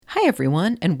Hi,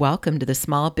 everyone, and welcome to the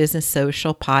Small Business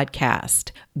Social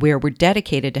Podcast, where we're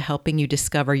dedicated to helping you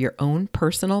discover your own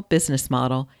personal business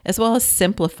model, as well as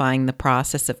simplifying the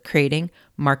process of creating,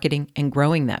 marketing, and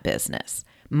growing that business.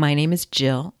 My name is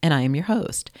Jill, and I am your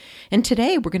host. And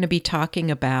today we're going to be talking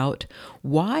about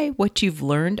why what you've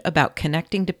learned about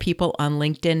connecting to people on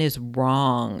LinkedIn is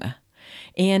wrong.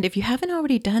 And if you haven't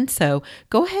already done so,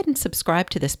 go ahead and subscribe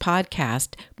to this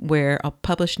podcast where I'll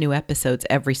publish new episodes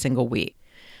every single week.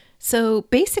 So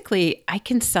basically, I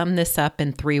can sum this up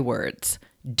in 3 words.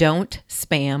 Don't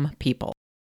spam people.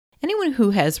 Anyone who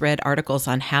has read articles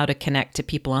on how to connect to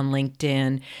people on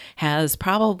LinkedIn has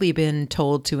probably been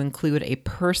told to include a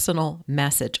personal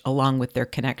message along with their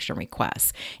connection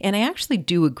requests. And I actually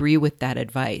do agree with that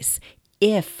advice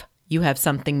if you have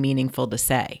something meaningful to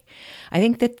say. I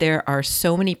think that there are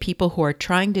so many people who are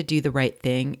trying to do the right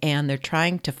thing and they're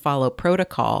trying to follow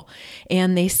protocol,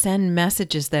 and they send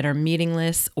messages that are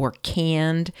meaningless or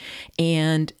canned,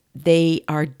 and they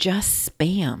are just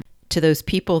spam to those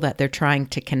people that they're trying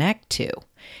to connect to.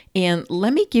 And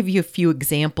let me give you a few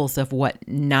examples of what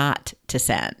not to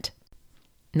send.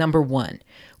 Number 1,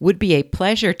 would be a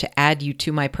pleasure to add you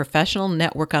to my professional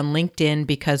network on LinkedIn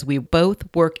because we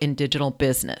both work in digital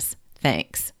business.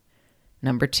 Thanks.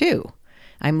 Number 2,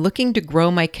 I'm looking to grow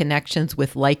my connections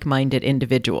with like-minded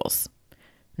individuals.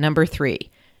 Number 3,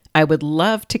 I would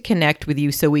love to connect with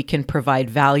you so we can provide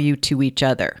value to each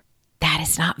other. That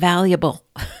is not valuable.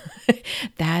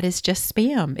 That is just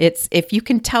spam. If you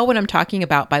can tell what I'm talking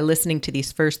about by listening to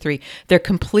these first 3, they're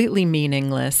completely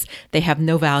meaningless. They have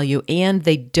no value, and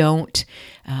they're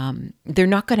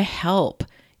not going to help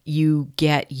you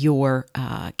get your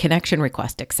connection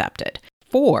request accepted.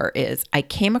 4 is, I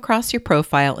came across your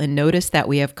profile and noticed that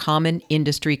we have common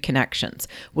industry connections.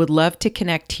 Would love to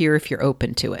connect here if you're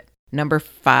open to it. Number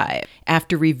 5,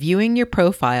 after reviewing your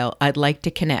profile, I'd like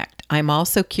to connect. I'm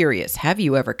also curious, have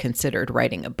you ever considered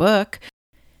writing a book?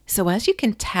 So as you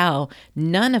can tell,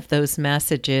 none of those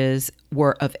messages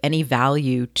were of any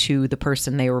value to the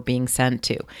person they were being sent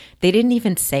to. They didn't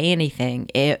even say anything.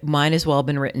 It might as well have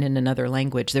been written in another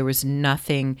language. There was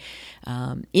nothing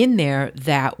in there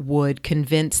that would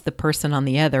convince the person on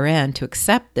the other end to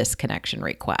accept this connection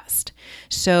request.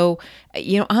 So,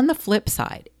 on the flip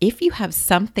side, if you have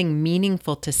something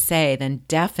meaningful to say, then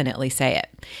definitely say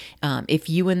it. If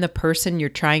you and the person you're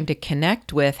trying to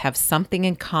connect with have something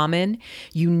in common,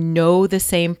 you know the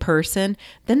same person,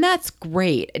 then that's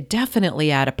great.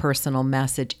 Definitely add a personal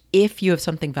message if you have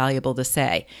something valuable to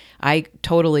say. I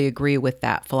totally agree with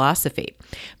that philosophy.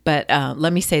 But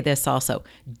let me say this also.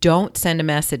 Don't send a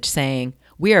message saying,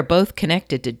 we are both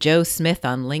connected to Joe Smith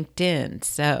on LinkedIn,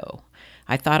 so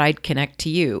I thought I'd connect to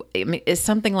you. I mean,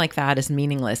 something like that is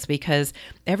meaningless because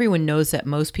everyone knows that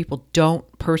most people don't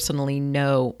personally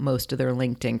know most of their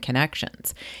LinkedIn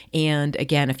connections. And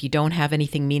again, if you don't have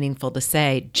anything meaningful to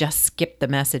say, just skip the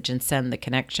message and send the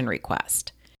connection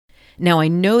request. Now, I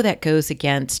know that goes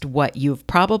against what you've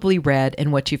probably read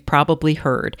and what you've probably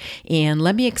heard. And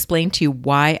let me explain to you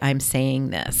why I'm saying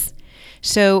this.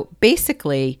 So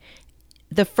basically,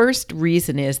 the first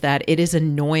reason is that it is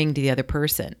annoying to the other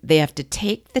person. They have to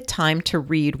take the time to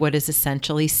read what is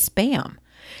essentially spam.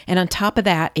 And on top of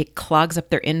that, it clogs up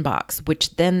their inbox,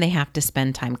 which then they have to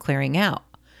spend time clearing out.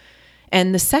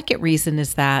 And the second reason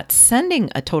is that sending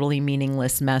a totally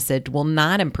meaningless message will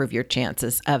not improve your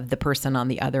chances of the person on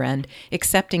the other end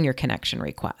accepting your connection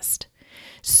request.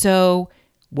 So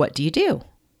what do?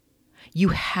 You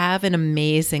have an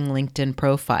amazing LinkedIn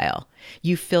profile.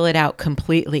 You fill it out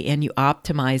completely and you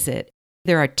optimize it.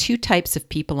 There are 2 types of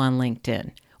people on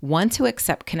LinkedIn. Ones who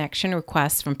accept connection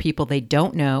requests from people they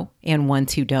don't know and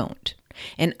ones who don't.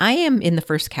 And I am in the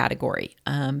first category.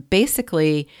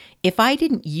 Basically, if I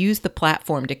didn't use the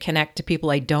platform to connect to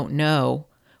people I don't know,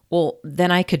 well,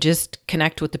 then I could just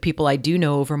connect with the people I do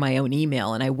know over my own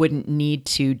email, and I wouldn't need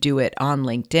to do it on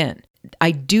LinkedIn.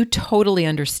 I do totally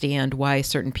understand why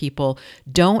certain people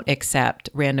don't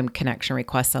accept random connection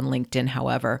requests on LinkedIn.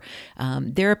 However,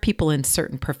 there are people in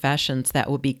certain professions that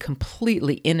will be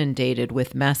completely inundated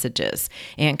with messages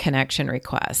and connection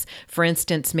requests. For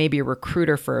instance, maybe a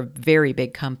recruiter for a very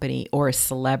big company or a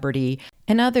celebrity,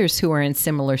 and others who are in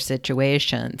similar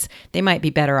situations. They might be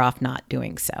better off not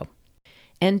doing so.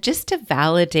 And just to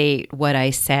validate what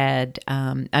I said,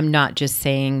 I'm not just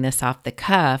saying this off the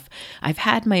cuff. I've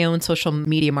had my own social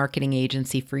media marketing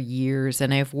agency for years,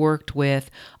 and I've worked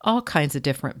with all kinds of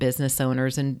different business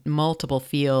owners in multiple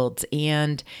fields.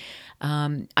 And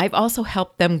I've also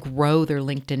helped them grow their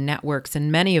LinkedIn networks,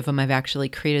 and many of them I've actually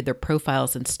created their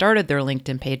profiles and started their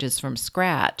LinkedIn pages from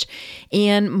scratch.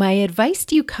 And my advice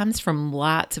to you comes from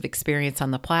lots of experience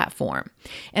on the platform.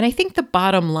 And I think the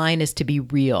bottom line is to be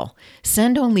real.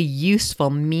 Send only useful,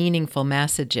 meaningful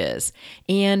messages.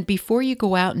 And before you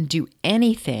go out and do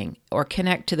anything or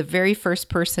connect to the very first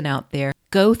person out there,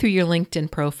 go through your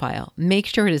LinkedIn profile. Make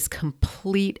sure it is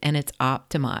complete and it's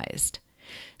optimized.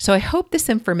 So I hope this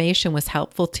information was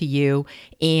helpful to you.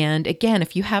 And again,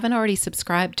 if you haven't already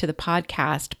subscribed to the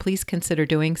podcast, please consider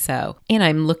doing so. And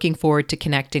I'm looking forward to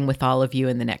connecting with all of you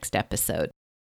in the next episode.